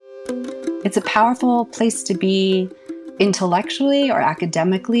It's a powerful place to be intellectually or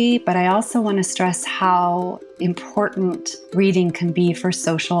academically, but I also want to stress how important reading can be for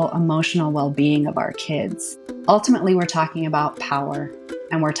social, emotional well-being of our kids. Ultimately, we're talking about power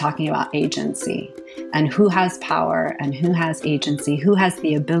and we're talking about agency and who has power and who has agency, who has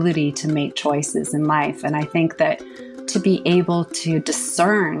the ability to make choices in life. And I think that to be able to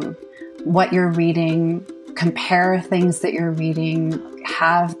discern what you're reading, compare things that you're reading,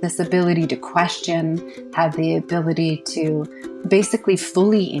 have this ability to question, have the ability to basically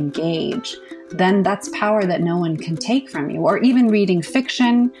fully engage, then that's power that no one can take from you. Or even reading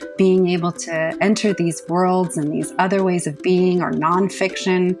fiction, being able to enter these worlds and these other ways of being, or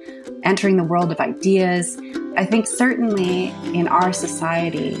nonfiction, entering the world of ideas. I think certainly in our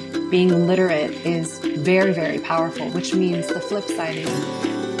society, being literate is very, very powerful, which means the flip side is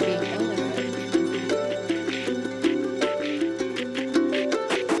being illiterate.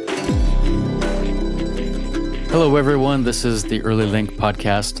 Hello, everyone. This is the Early Link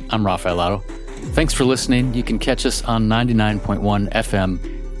podcast. I'm Rafael Otto. Thanks for listening. You can catch us on 99.1 FM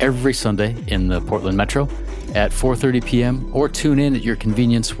every Sunday in the Portland Metro at 4:30 p.m. or tune in at your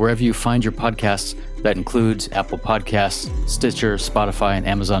convenience wherever you find your podcasts. That includes Apple Podcasts, Stitcher, Spotify, and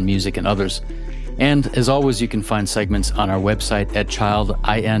Amazon Music, and others. And as always, you can find segments on our website at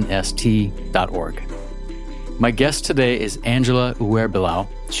childinst.org. My guest today is Angela Uherbelau.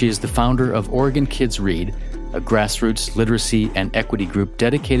 She is the founder of Oregon Kids Read, a grassroots literacy and equity group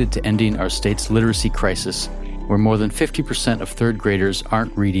dedicated to ending our state's literacy crisis, where more than 50% of third graders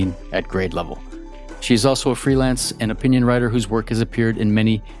aren't reading at grade level. She is also a freelance and opinion writer whose work has appeared in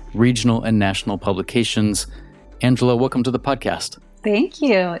many regional and national publications. Angela, welcome to the podcast. Thank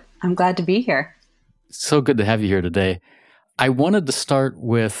you. I'm glad to be here. So good to have you here today. I wanted to start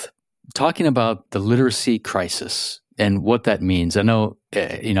with talking about the literacy crisis and what that means. I know,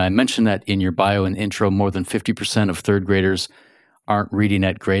 I mentioned that in your bio and intro, more than 50% of third graders aren't reading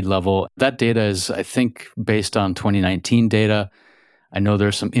at grade level. That data is, I think, based on 2019 data. I know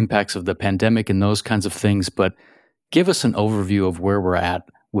there's some impacts of the pandemic and those kinds of things, but give us an overview of where we're at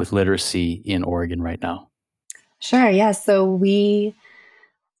with literacy in Oregon right now. Sure, yeah. So we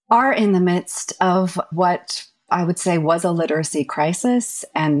are in the midst of what I would say was a literacy crisis,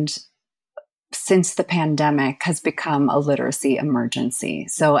 and since the pandemic has become a literacy emergency.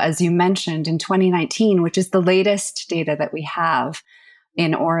 So as you mentioned, in 2019, which is the latest data that we have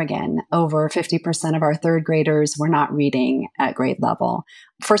in Oregon, over 50% of our third graders were not reading at grade level.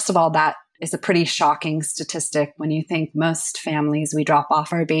 First of all, that is a pretty shocking statistic when you think most families, we drop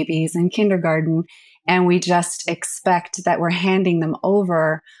off our babies in kindergarten and we just expect that we're handing them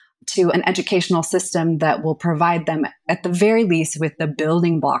over to an educational system that will provide them, at the very least, with the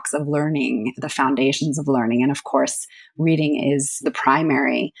building blocks of learning, the foundations of learning. And of course, reading is the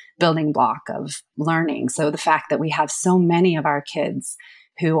primary building block of learning. So the fact that we have so many of our kids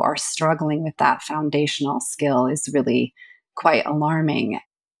who are struggling with that foundational skill is really quite alarming.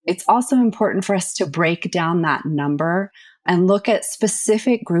 It's also important for us to break down that number and look at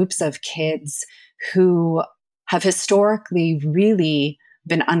specific groups of kids who have historically really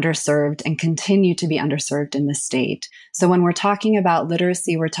been underserved and continue to be underserved in the state. So when we're talking about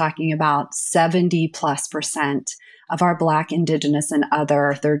literacy, we're talking about 70+% of our Black, Indigenous, and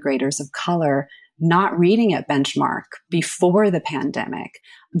other third graders of color not reading at benchmark before the pandemic.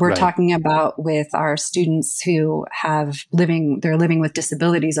 We're Right. talking about with our students who they're living with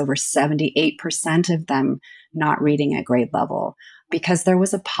disabilities, over 78% of them not reading at grade level because there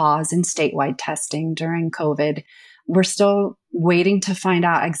was a pause in statewide testing during COVID. We're still waiting to find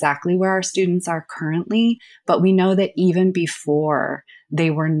out exactly where our students are currently, but we know that even before, they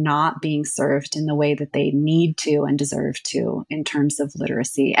were not being served in the way that they need to and deserve to in terms of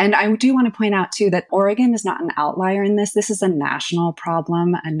literacy. And I do want to point out, too, that Oregon is not an outlier in this. This is a national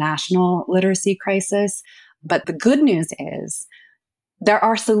problem, a national literacy crisis. But the good news is there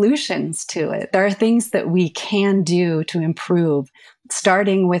are solutions to it. There are things that we can do to improve,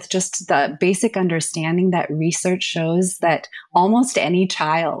 starting with just the basic understanding that research shows that almost any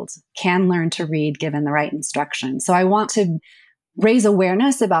child can learn to read given the right instruction. So I want to raise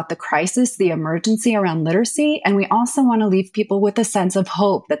awareness about the crisis, the emergency around literacy. And we also want to leave people with a sense of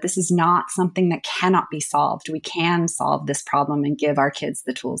hope that this is not something that cannot be solved. We can solve this problem and give our kids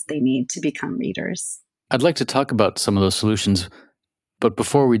the tools they need to become readers. I'd like to talk about some of those solutions. But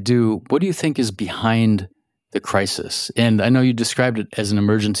before we do, what do you think is behind the crisis? And I know you described it as an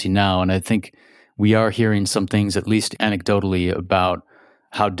emergency now, and I think we are hearing some things, at least anecdotally, about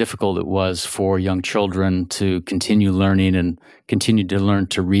how difficult it was for young children to continue learning and continue to learn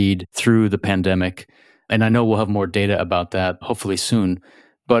to read through the pandemic. And I know we'll have more data about that hopefully soon.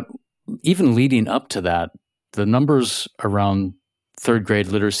 But even leading up to that, the numbers around third grade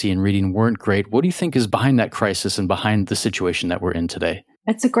literacy and reading weren't great. What do you think is behind that crisis and behind the situation that we're in today?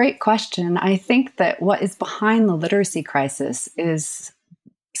 It's a great question. I think that what is behind the literacy crisis is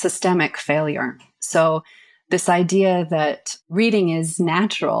systemic failure. So this idea that reading is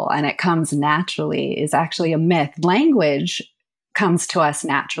natural and it comes naturally is actually a myth. Language comes to us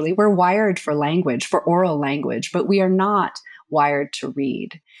naturally. We're wired for language, for oral language, but we are not wired to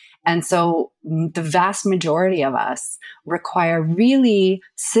read. And so the vast majority of us require really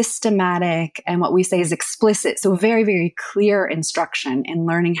systematic and what we say is explicit, so very, very clear instruction in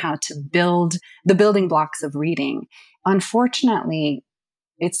learning how to build the building blocks of reading. Unfortunately,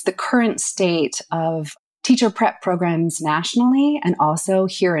 it's the current state of teacher prep programs nationally and also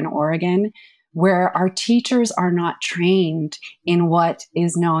here in Oregon, where our teachers are not trained in what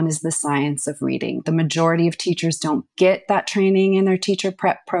is known as the science of reading. The majority of teachers don't get that training in their teacher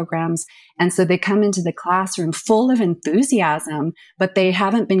prep programs. And so they come into the classroom full of enthusiasm, but they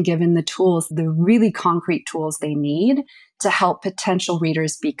haven't been given the tools, the really concrete tools they need to help potential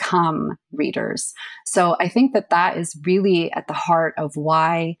readers become readers. So I think that that is really at the heart of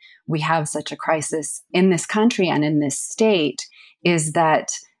why we have such a crisis in this country and in this state, is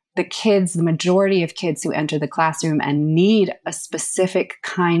that the majority of kids who enter the classroom and need a specific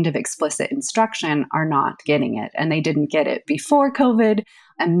kind of explicit instruction are not getting it. And they didn't get it before COVID.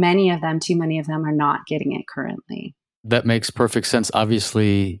 And too many of them are not getting it currently. That makes perfect sense.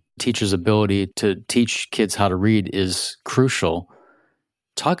 Obviously, teachers' ability to teach kids how to read is crucial.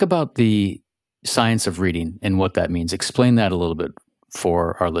 Talk about the science of reading and what that means. Explain that a little bit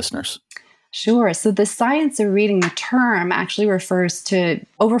for our listeners. Sure. So the science of reading, the term actually refers to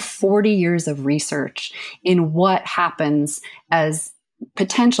over 40 years of research in what happens as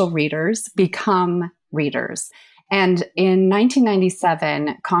potential readers become readers. And in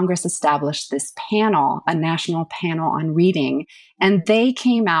 1997, Congress established this panel, a national panel on reading, and they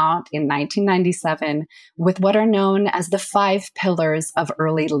came out in 1997 with what are known as the 5 pillars of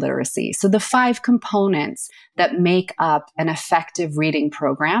early literacy. So the 5 components that make up an effective reading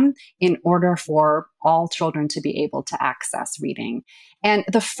program in order for all children to be able to access reading. And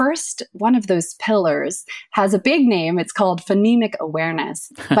the first one of those pillars has a big name. It's called phonemic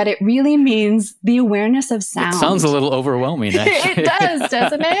awareness, but it really means the awareness of sound. It sounds a little overwhelming, actually. It does,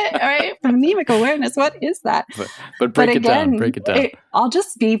 doesn't it? All right. Phonemic awareness. What is that? But break it down. I'll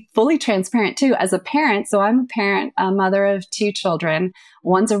just be fully transparent too. As a parent, so I'm a parent, a mother of 2 children.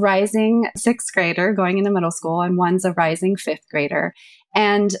 One's a rising 6th grader going into middle school, and one's a rising 5th grader.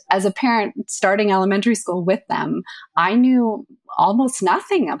 And as a parent starting elementary school with them, I knew almost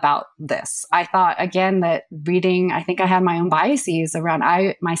nothing about this. I thought, again, that reading, I think I had my own biases around,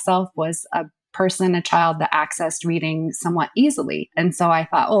 I myself was a child that accessed reading somewhat easily. And so I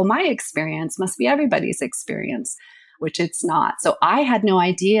thought, oh, my experience must be everybody's experience, which it's not. So I had no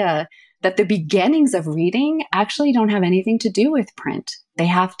idea that the beginnings of reading actually don't have anything to do with print. They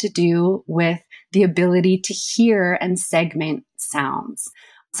have to do with the ability to hear and segment sounds.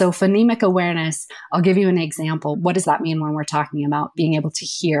 So phonemic awareness, I'll give you an example. What does that mean when we're talking about being able to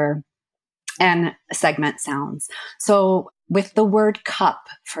hear and segment sounds? So with the word cup,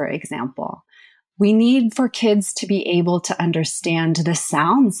 for example, we need for kids to be able to understand the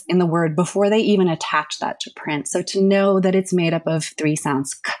sounds in the word before they even attach that to print. So to know that it's made up of 3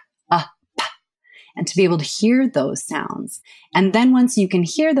 sounds, k, p, and to be able to hear those sounds. And then once you can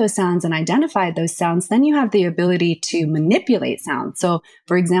hear those sounds and identify those sounds, then you have the ability to manipulate sound. So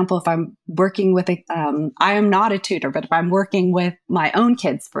for example, if I'm working with, I am not a tutor, but if I'm working with my own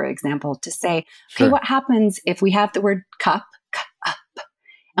kids, for example, to say, Sure. okay, what happens if we have the word cup,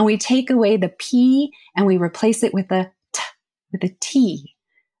 and we take away the P and we replace it with a T?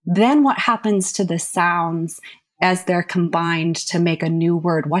 Then what happens to the sounds as they're combined to make a new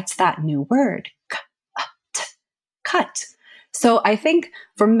word? What's that new word? Cut. So I think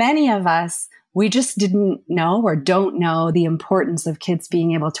for many of us, we just didn't know or don't know the importance of kids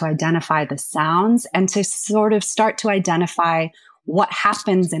being able to identify the sounds and to sort of start to identify what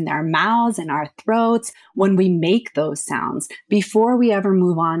happens in their mouths and our throats when we make those sounds before we ever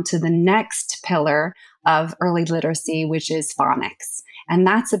move on to the next pillar of early literacy, which is phonics. And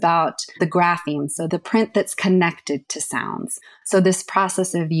that's about the grapheme, so the print that's connected to sounds. So this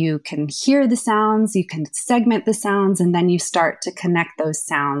process of you can hear the sounds, you can segment the sounds, and then you start to connect those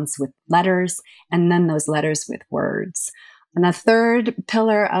sounds with letters, and then those letters with words. And the third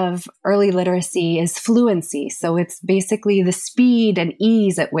pillar of early literacy is fluency. So it's basically the speed and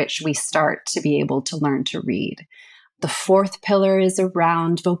ease at which we start to be able to learn to read. The fourth pillar is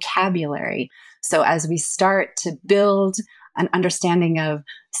around vocabulary. So as we start to build an understanding of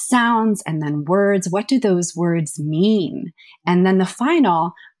sounds and then words. What do those words mean? And then the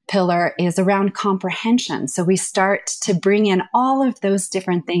final pillar is around comprehension. So we start to bring in all of those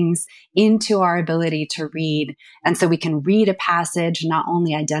different things into our ability to read. And so we can read a passage, not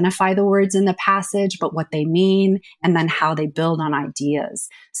only identify the words in the passage, but what they mean, and then how they build on ideas.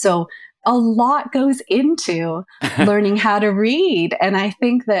 So a lot goes into learning how to read. And I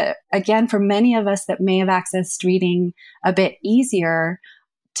think that, again, for many of us that may have accessed reading a bit easier,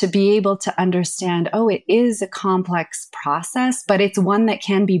 to be able to understand, oh, it is a complex process, but it's one that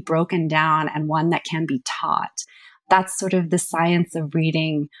can be broken down and one that can be taught. That's sort of the science of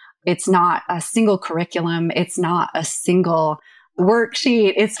reading. It's not a single curriculum. It's not a single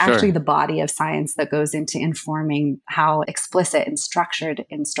worksheet. It's actually the body of science that goes into informing how explicit and structured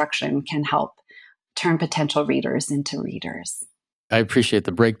instruction can help turn potential readers into readers. I appreciate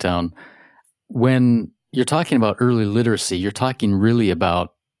the breakdown. When you're talking about early literacy, you're talking really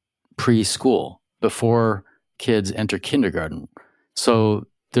about preschool, before kids enter kindergarten. So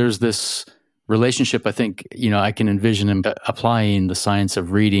there's this relationship, I think, I can envision applying the science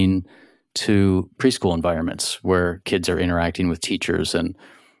of reading to preschool environments where kids are interacting with teachers and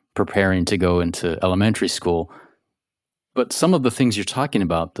preparing to go into elementary school. But some of the things you're talking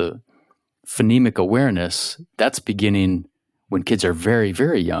about, the phonemic awareness, that's beginning when kids are very,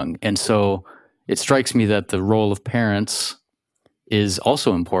 very young. And so it strikes me that the role of parents is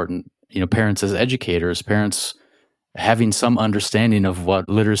also important. Parents as educators, parents having some understanding of what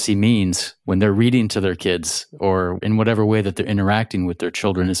literacy means when they're reading to their kids or in whatever way that they're interacting with their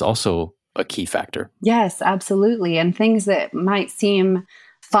children is also a key factor. Yes, absolutely. And things that might seem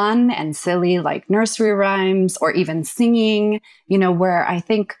fun and silly, like nursery rhymes or even singing, where I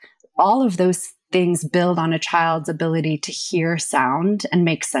think all of those things build on a child's ability to hear sound and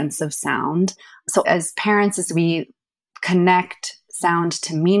make sense of sound. So as parents, as we connect sound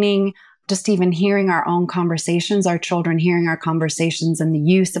to meaning, just even hearing our own conversations, our children hearing our conversations and the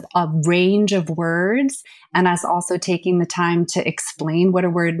use of a range of words, and us also taking the time to explain what a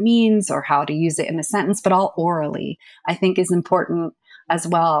word means or how to use it in a sentence, but all orally, I think is important as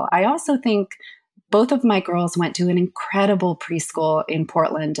well. I also think both of my girls went to an incredible preschool in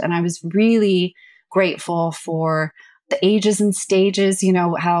Portland, and I was really grateful for the ages and stages,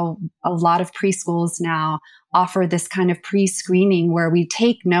 how a lot of preschools now offer this kind of pre-screening where we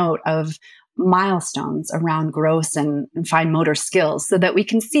take note of milestones around gross and fine motor skills so that we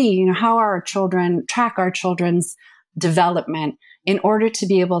can see, how our children track our children's development in order to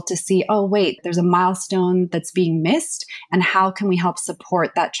be able to see, oh, wait, there's a milestone that's being missed, and how can we help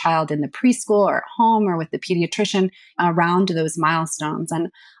support that child in the preschool or at home or with the pediatrician around those milestones. And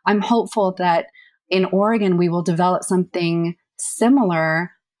I'm hopeful that in Oregon, we will develop something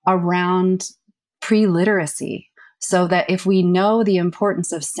similar around pre-literacy, so that if we know the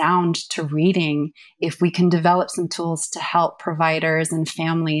importance of sound to reading, if we can develop some tools to help providers and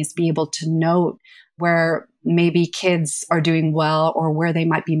families be able to note where maybe kids are doing well or where they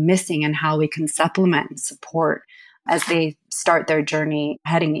might be missing, and how we can supplement and support as they start their journey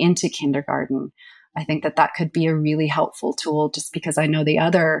heading into kindergarten. I think that could be a really helpful tool, just because I know the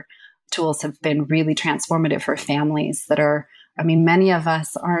other tools have been really transformative for families that are, none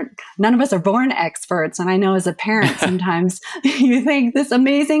of us are born experts. And I know as a parent, sometimes you think, this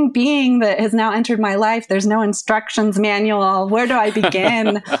amazing being that has now entered my life, there's no instructions manual. Where do I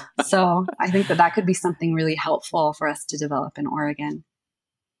begin? So I think that could be something really helpful for us to develop in Oregon.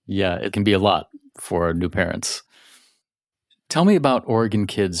 Yeah, it can be a lot for new parents. Tell me about Oregon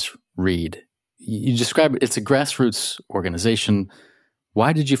Kids Read. You describe it's a grassroots organization.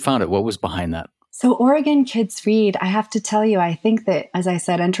 Why did you found it? What was behind that? So Oregon Kids Read, I have to tell you, I think that, as I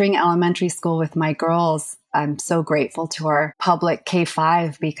said, entering elementary school with my girls, I'm so grateful to our public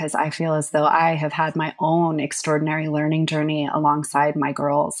K-5, because I feel as though I have had my own extraordinary learning journey alongside my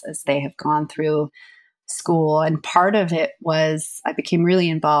girls as they have gone through school. And part of it was I became really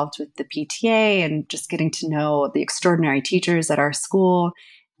involved with the PTA and just getting to know the extraordinary teachers at our school.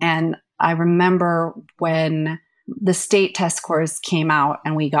 And I remember when the state test scores came out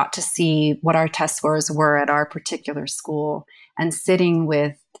and we got to see what our test scores were at our particular school, and sitting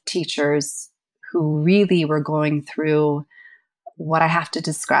with teachers who really were going through what I have to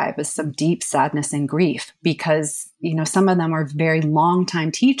describe as some deep sadness and grief, because, some of them are very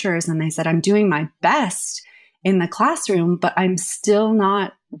long-time teachers, and they said, I'm doing my best in the classroom, but I'm still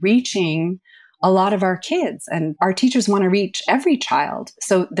not reaching a lot of our kids, and our teachers want to reach every child.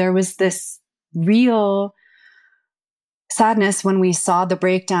 So there was this real sadness when we saw the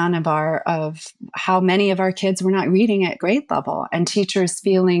breakdown of how many of our kids were not reading at grade level, and teachers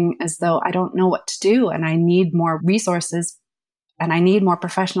feeling as though I don't know what to do and I need more resources, and I need more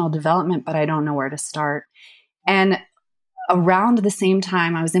professional development, but I don't know where to start. And around the same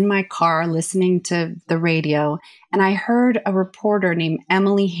time, I was in my car listening to the radio, and I heard a reporter named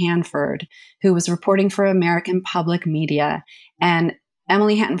Emily Hanford, who was reporting for American Public Media. And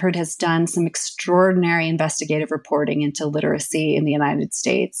Emily Hanford has done some extraordinary investigative reporting into literacy in the United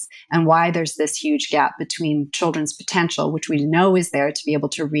States and why there's this huge gap between children's potential, which we know is there to be able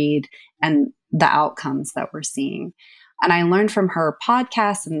to read, and the outcomes that we're seeing. And I learned from her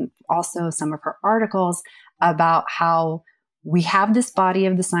podcast and also some of her articles about how we have this body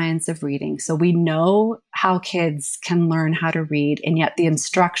of the science of reading. So we know how kids can learn how to read, and yet the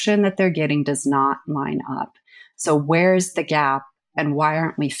instruction that they're getting does not line up. So where's the gap, and why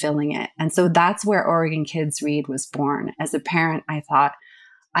aren't we filling it? And so that's where Oregon Kids Read was born. As a parent, I thought,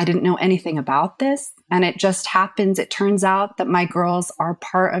 I didn't know anything about this. And it just happens. It turns out that my girls are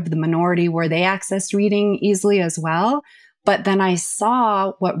part of the minority where they access reading easily as well. But then I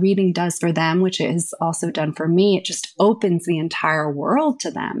saw what reading does for them, which it has also done for me. It just opens the entire world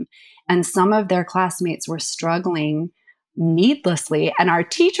to them. And some of their classmates were struggling needlessly, and our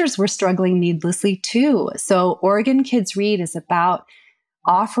teachers were struggling needlessly too. So Oregon Kids Read is about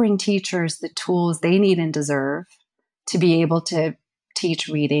offering teachers the tools they need and deserve to be able to teach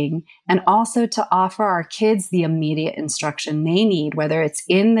reading, and also to offer our kids the immediate instruction they need, whether it's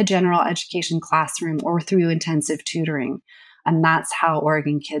in the general education classroom or through intensive tutoring. And that's how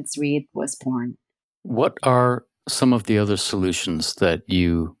Oregon Kids Read was born. What are some of the other solutions that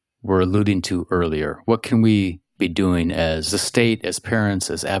you were alluding to earlier? What can we be doing as a state, as parents,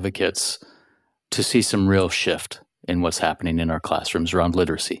 as advocates, to see some real shift in what's happening in our classrooms around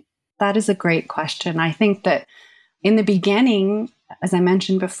literacy? That is a great question. I think that in the beginning, as I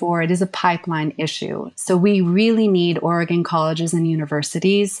mentioned before, it is a pipeline issue. So we really need Oregon colleges and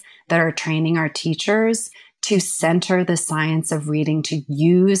universities that are training our teachers to center the science of reading, to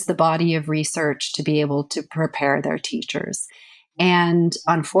use the body of research to be able to prepare their teachers. And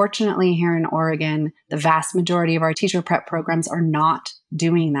unfortunately, here in Oregon, the vast majority of our teacher prep programs are not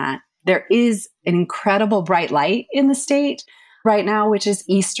doing that. There is an incredible bright light in the state right now, which is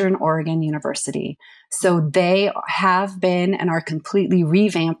Eastern Oregon University. So they have been and are completely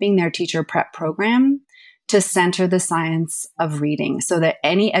revamping their teacher prep program to center the science of reading, so that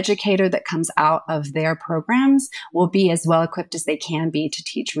any educator that comes out of their programs will be as well equipped as they can be to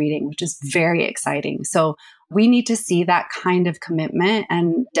teach reading, which is very exciting. So we need to see that kind of commitment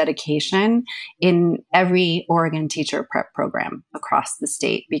and dedication in every Oregon teacher prep program across the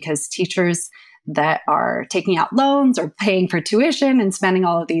state, because teachers that are taking out loans or paying for tuition and spending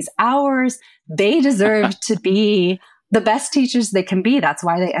all of these hours, they deserve to be the best teachers they can be. That's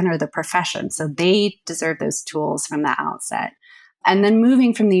why they enter the profession. So they deserve those tools from the outset. And then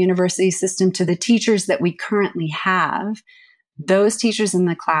moving from the university system to the teachers that we currently have, those teachers in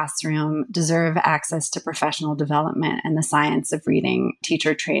the classroom deserve access to professional development and the science of reading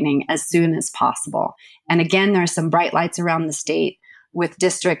teacher training as soon as possible. And again, there are some bright lights around the state with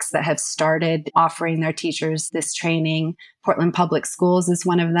districts that have started offering their teachers this training. Portland Public Schools is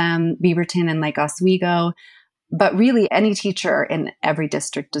one of them, Beaverton and Lake Oswego. But really, any teacher in every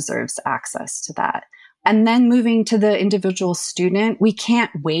district deserves access to that. And then moving to the individual student, we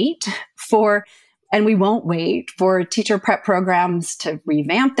can't wait for, and we won't wait for teacher prep programs to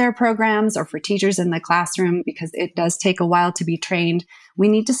revamp their programs or for teachers in the classroom, because it does take a while to be trained. We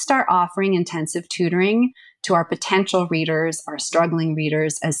need to start offering intensive tutoring to our potential readers, our struggling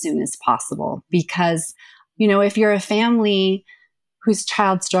readers, as soon as possible. Because, if you're a family whose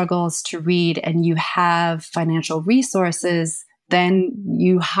child struggles to read and you have financial resources, then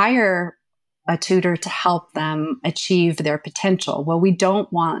you hire a tutor to help them achieve their potential. Well, we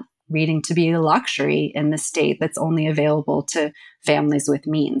don't want reading to be a luxury in the state that's only available to families with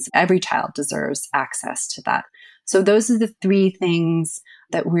means. Every child deserves access to that. So those are the three things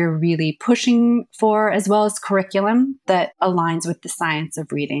that we're really pushing for, as well as curriculum that aligns with the science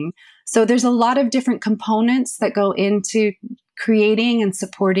of reading. So there's a lot of different components that go into creating and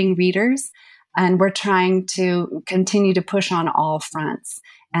supporting readers. And we're trying to continue to push on all fronts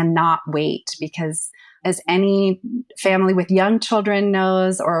and not wait, because as any family with young children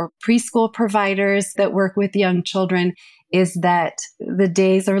knows, or preschool providers that work with young children, is that the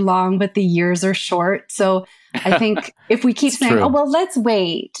days are long, but the years are short. So I think if we keep saying, true. oh, well, let's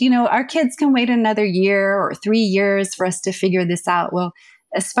wait, our kids can wait another year or 3 years for us to figure this out. Well,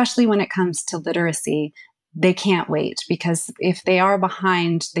 especially when it comes to literacy, they can't wait, because if they are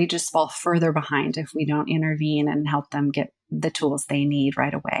behind, they just fall further behind if we don't intervene and help them get the tools they need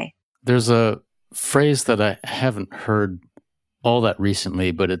right away. There's a phrase that I haven't heard all that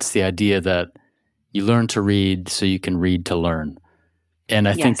recently, but it's the idea that you learn to read so you can read to learn. And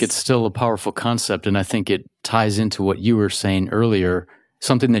I think it's Yes. still a powerful concept. And I think it ties into what you were saying earlier,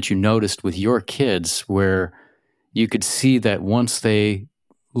 something that you noticed with your kids, where you could see that once they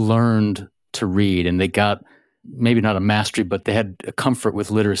learned to read and they got maybe not a mastery, but they had a comfort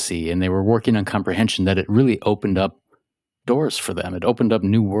with literacy and they were working on comprehension, that it really opened up doors for them. It opened up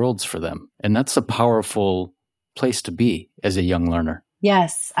new worlds for them. And that's a powerful place to be as a young learner.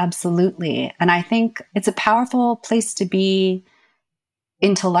 Yes, absolutely. And I think it's a powerful place to be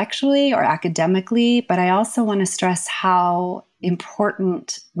intellectually or academically, but I also want to stress how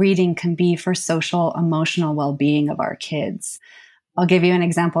important reading can be for social, emotional well-being of our kids. I'll give you an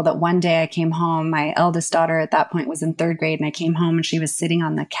example that one day I came home, my eldest daughter at that point was in third grade, and I came home and she was sitting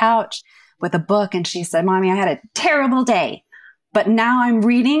on the couch with a book and she said, "Mommy, I had a terrible day, but now I'm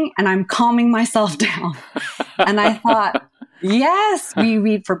reading and I'm calming myself down." And I thought, yes, we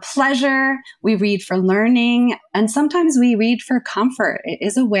read for pleasure, we read for learning, and sometimes we read for comfort. It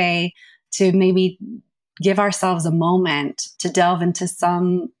is a way to maybe give ourselves a moment to delve into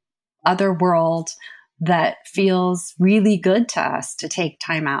some other world that feels really good to us to take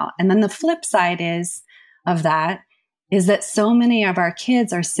time out. And then the flip side of that is that so many of our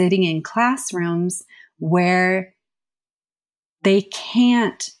kids are sitting in classrooms where they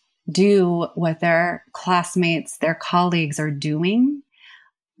can't do what their classmates, their colleagues are doing.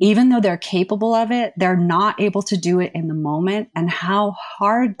 Even though they're capable of it, they're not able to do it in the moment. And how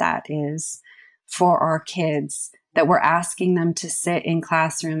hard that is for our kids, that we're asking them to sit in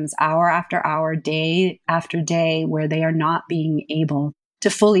classrooms hour after hour, day after day, where they are not being able to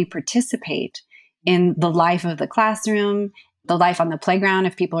fully participate in the life of the classroom, the life on the playground.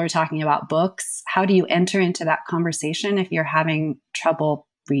 If people are talking about books, how do you enter into that conversation if you're having trouble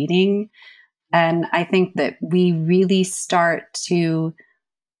reading? And I think that we really start to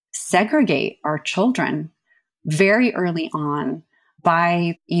segregate our children very early on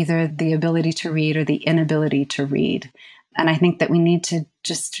by either the ability to read or the inability to read. And I think that we need to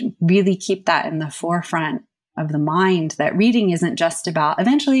just really keep that in the forefront of the mind, that reading isn't just about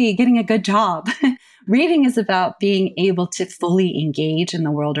eventually getting a good job. Reading is about being able to fully engage in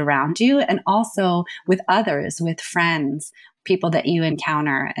the world around you and also with others, with friends, people that you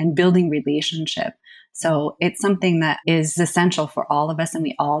encounter, and building relationship. So it's something that is essential for all of us, and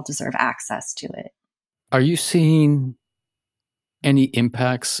we all deserve access to it. Are you seeing any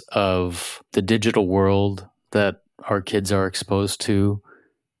impacts of the digital world that our kids are exposed to?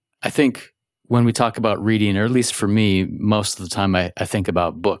 I think when we talk about reading, or at least for me, most of the time I think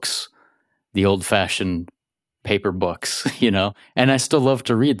about books, the old-fashioned paper books, and I still love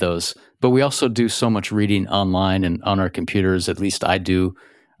to read those. But we also do so much reading online and on our computers, at least I do.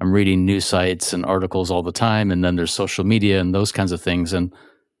 I'm reading news sites and articles all the time, and then there's social media and those kinds of things. And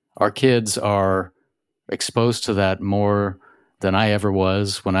our kids are exposed to that more than I ever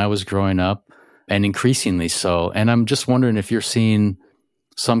was when I was growing up, and increasingly so. And I'm just wondering if you're seeing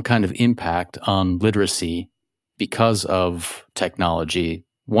some kind of impact on literacy because of technology,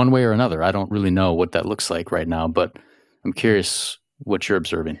 one way or another. I don't really know what that looks like right now, but I'm curious what you're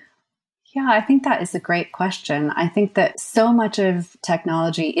observing. Yeah, I think that is a great question. I think that so much of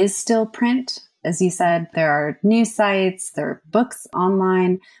technology is still print. As you said, there are news sites, there are books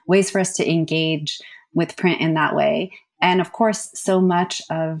online, ways for us to engage with print in that way. And of course, so much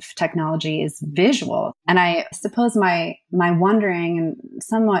of technology is visual. And I suppose my wondering and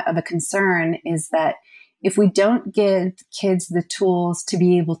somewhat of a concern is that if we don't give kids the tools to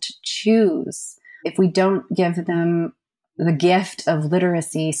be able to choose, if we don't give them the gift of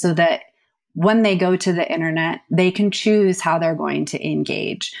literacy so that when they go to the internet, they can choose how they're going to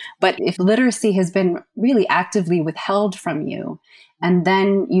engage. But if literacy has been really actively withheld from you, and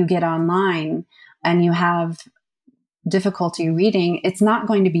then you get online and you have difficulty reading, it's not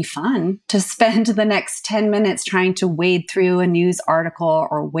going to be fun to spend the next 10 minutes trying to wade through a news article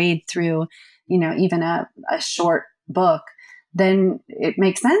or wade through, even a short book. Then it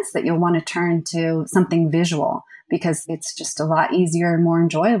makes sense that you'll want to turn to something visual because it's just a lot easier and more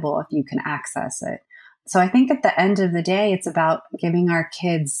enjoyable if you can access it. So I think at the end of the day, it's about giving our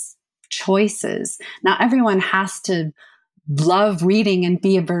kids choices. Now, everyone has to love reading and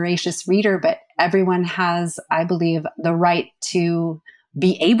be a voracious reader, but everyone has, I believe, the right to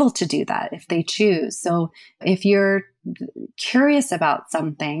be able to do that if they choose. So if you're curious about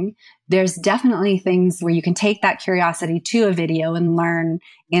something, there's definitely things where you can take that curiosity to a video and learn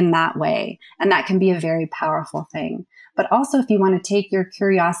in that way. And that can be a very powerful thing. But also, if you want to take your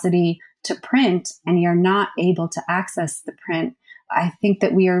curiosity to print and you're not able to access the print, I think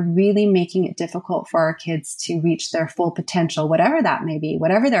that we are really making it difficult for our kids to reach their full potential, whatever that may be,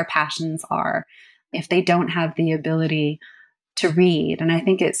 whatever their passions are, if they don't have the ability to read. And I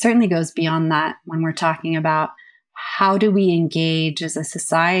think it certainly goes beyond that when we're talking about how do we engage as a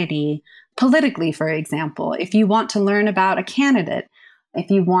society politically, for example. If you want to learn about a candidate, if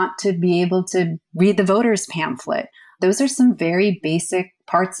you want to be able to read the voter's pamphlet, those are some very basic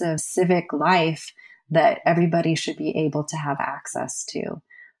parts of civic life that everybody should be able to have access to.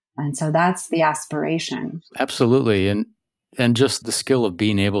 And so that's the aspiration. Absolutely. And just the skill of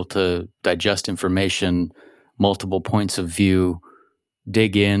being able to digest information, multiple points of view,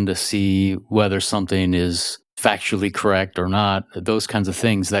 dig in to see whether something is factually correct or not, those kinds of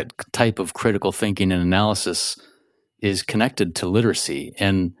things, that type of critical thinking and analysis is connected to literacy.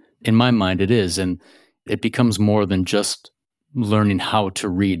 And in my mind, it is. And it becomes more than just learning how to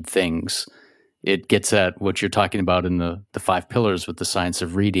read things. It gets at what you're talking about in the 5 pillars with the science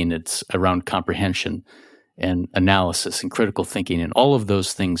of reading. It's around comprehension and analysis and critical thinking. And all of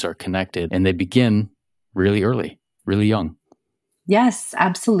those things are connected, and they begin really early, really young. Yes,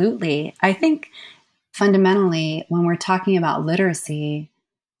 absolutely. I think fundamentally, when we're talking about literacy,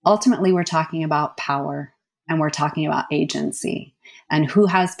 ultimately we're talking about power and we're talking about agency, and who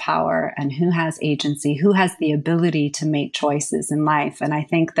has power and who has agency, who has the ability to make choices in life. And I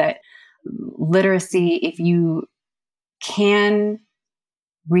think that literacy, if you can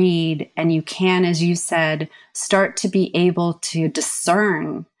read and you can, as you said, start to be able to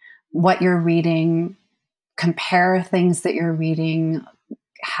discern what you're reading, compare things that you're reading,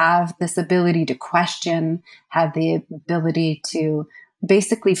 have this ability to question, have the ability to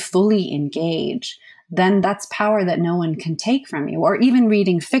basically fully engage, then that's power that no one can take from you. Or even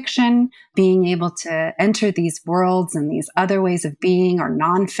reading fiction, being able to enter these worlds and these other ways of being, or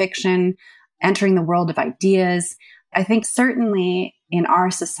nonfiction, entering the world of ideas. I think certainly in our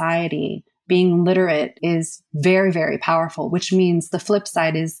society, being literate is very, very powerful, which means the flip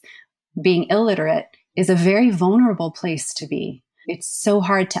side is being illiterate is a very vulnerable place to be. It's so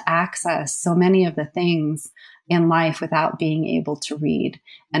hard to access so many of the things in life without being able to read.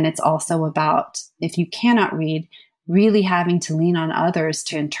 And it's also about, if you cannot read, really having to lean on others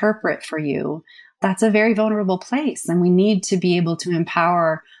to interpret for you. That's a very vulnerable place. And we need to be able to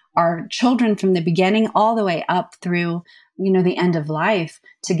empower our children from the beginning all the way up through, the end of life,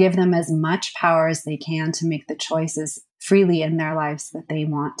 to give them as much power as they can to make the choices freely in their lives that they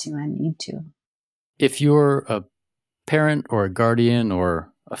want to and need to. If you're a parent or a guardian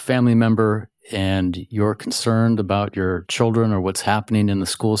or a family member and you're concerned about your children or what's happening in the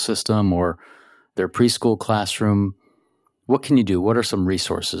school system or their preschool classroom, what can you do? What are some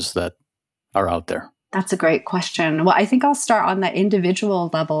resources that are out there? That's a great question. Well, I think I'll start on the individual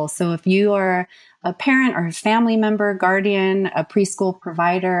level. So if you are a parent or a family member, guardian, a preschool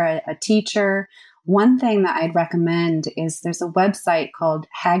provider, a teacher, one thing that I'd recommend is there's a website called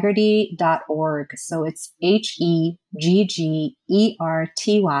Haggerty.org. So it's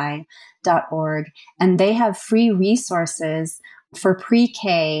HEGGERTY.org. And they have free resources for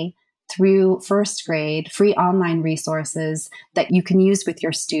pre-K through first grade, free online resources that you can use with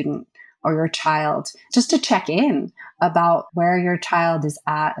your student or your child, just to check in about where your child is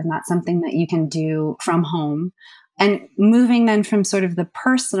at. And that's something that you can do from home. And moving then from sort of the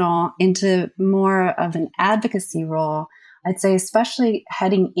personal into more of an advocacy role, I'd say especially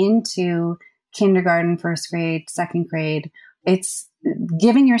heading into kindergarten, first grade, second grade, it's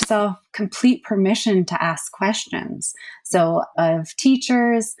giving yourself complete permission to ask questions. So of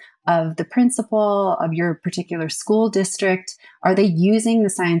teachers, of the principal, of your particular school district, are they using the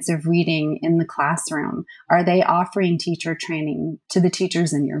science of reading in the classroom? Are they offering teacher training to the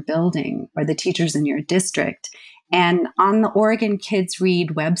teachers in your building or the teachers in your district? And on the Oregon Kids Read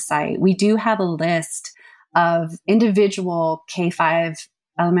website, we do have a list of individual K-5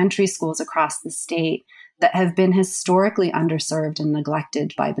 elementary schools across the state that have been historically underserved and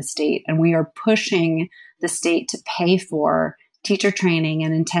neglected by the state. And we are pushing the state to pay for teacher training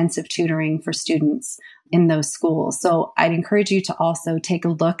and intensive tutoring for students in those schools. So I'd encourage you to also take a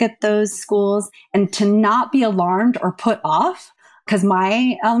look at those schools and to not be alarmed or put off, because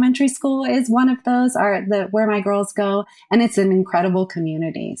my elementary school is one of those, where my girls go, and it's an incredible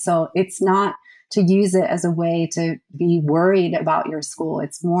community. So it's not to use it as a way to be worried about your school.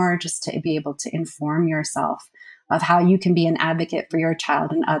 It's more just to be able to inform yourself of how you can be an advocate for your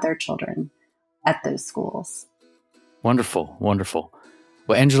child and other children at those schools. Wonderful, wonderful.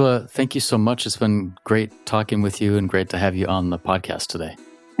 Well, Angela, thank you so much. It's been great talking with you and great to have you on the podcast today.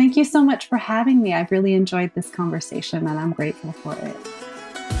 Thank you so much for having me. I've really enjoyed this conversation and I'm grateful for it.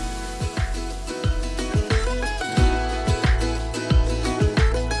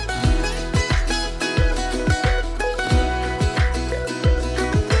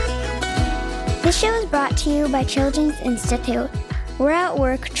 This show is brought to you by Children's Institute. We're at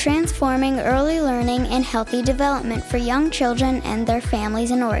work transforming early learning and healthy development for young children and their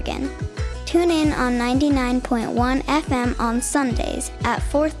families in Oregon. Tune in on 99.1 FM on Sundays at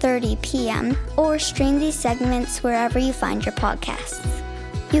 4:30 p.m. or stream these segments wherever you find your podcasts.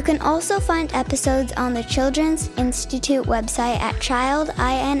 You can also find episodes on the Children's Institute website at childinst.org.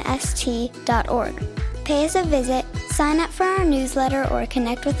 Pay us a visit, sign up for our newsletter, or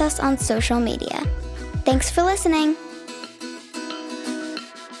connect with us on social media. Thanks for listening.